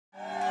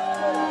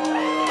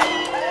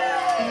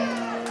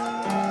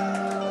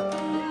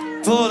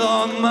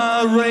on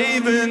my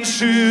raving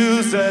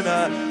shoes and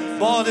I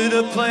boarded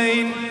a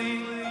plane.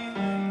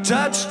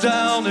 Touched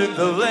down in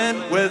the land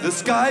where the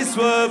skies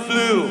were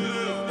blue,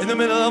 in the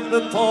middle of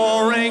the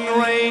pouring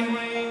rain.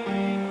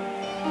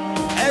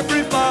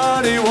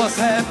 Everybody was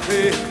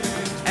happy,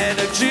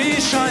 energy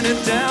shining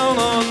down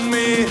on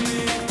me.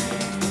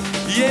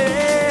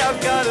 Yeah,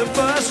 I've got a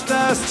first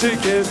class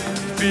ticket,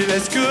 feel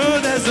as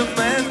good as a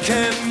man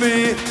can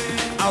be.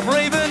 I'm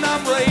raving,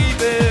 I'm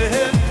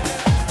raving,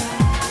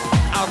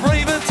 I'm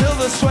raving till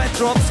the sweat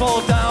drops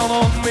fall down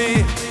on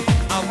me.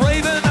 I'm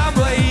raving, I'm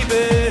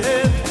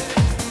raving.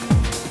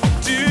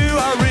 Do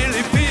I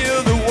really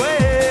feel the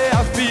way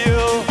I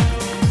feel?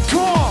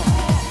 Come on!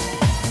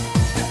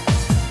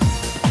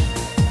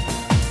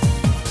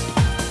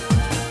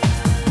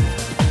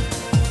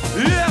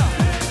 Yeah!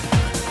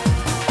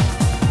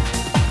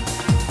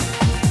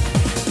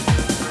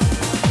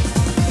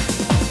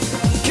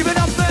 Give it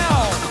up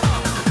now!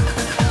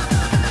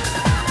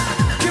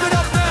 Give it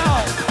up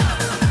now!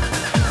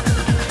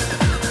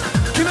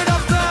 Give it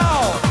up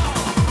now!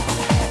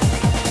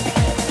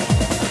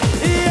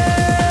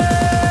 Yeah!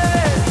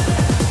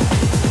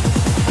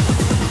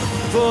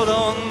 Put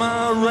on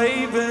my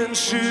raving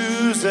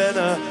shoes and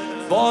I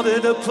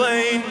boarded a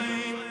plane.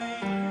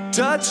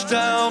 Touched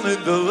down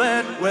in the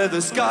land where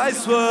the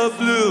skies were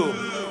blue,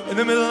 in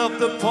the middle of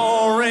the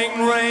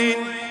pouring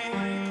rain.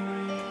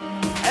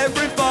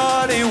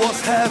 Everybody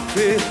was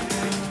happy,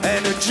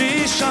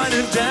 energy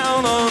shining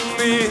down on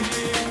me.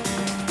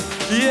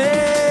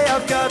 Yeah,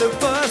 I've got a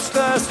first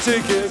class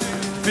ticket,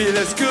 feel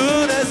as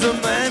good as a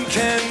man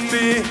can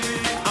be.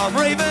 I'm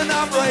raving,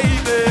 I'm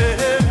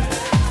raving,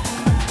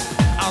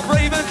 I'm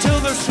raving till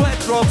the sweat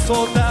drops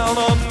all down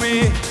on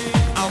me.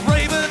 I'm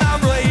raving,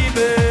 I'm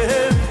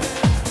raving.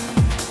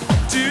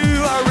 Do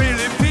I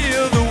really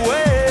feel the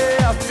way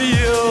I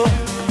feel?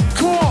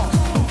 Come on!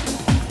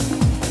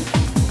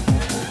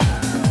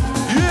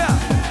 Yeah!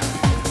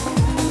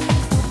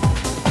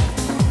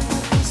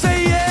 Say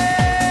yeah!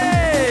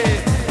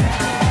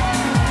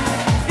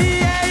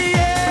 Yeah,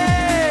 yeah!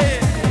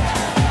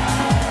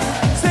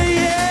 Say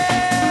yeah!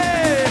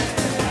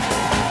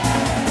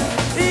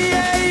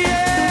 Yeah,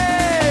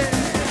 yeah!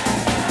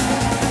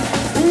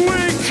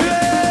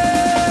 Wicked!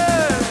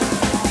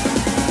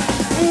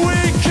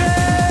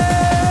 Wicked!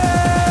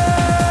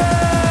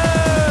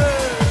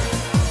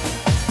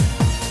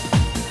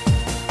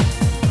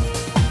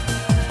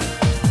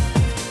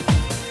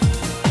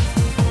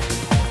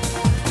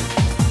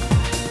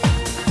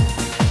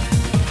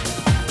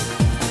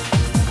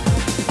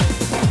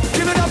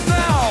 Give it up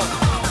now!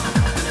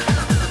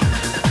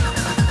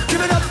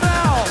 Give it up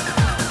now!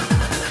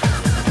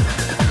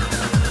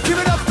 Give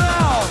it up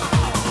now!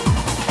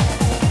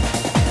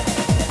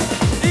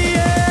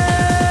 Yeah!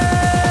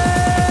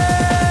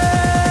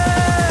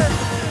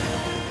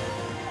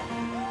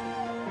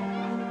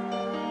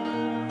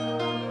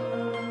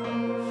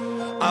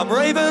 I'm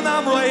raving,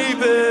 I'm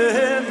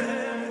raving.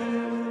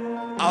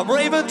 I'm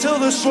raving till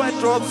the sweat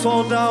drops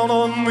all down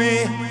on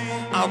me.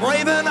 I'm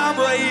raving, I'm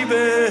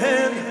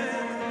raving.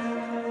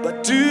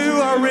 But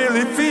do I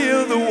really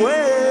feel the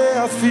way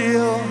I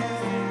feel?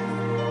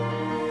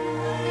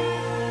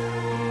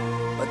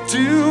 But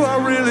do I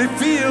really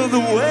feel the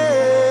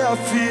way I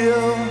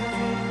feel?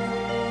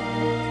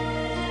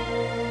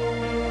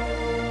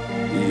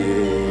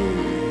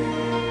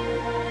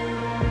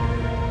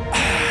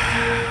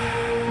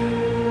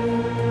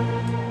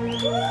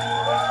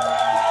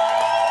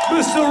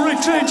 Mr. Rick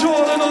J.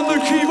 Jordan on the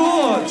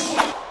keyboards.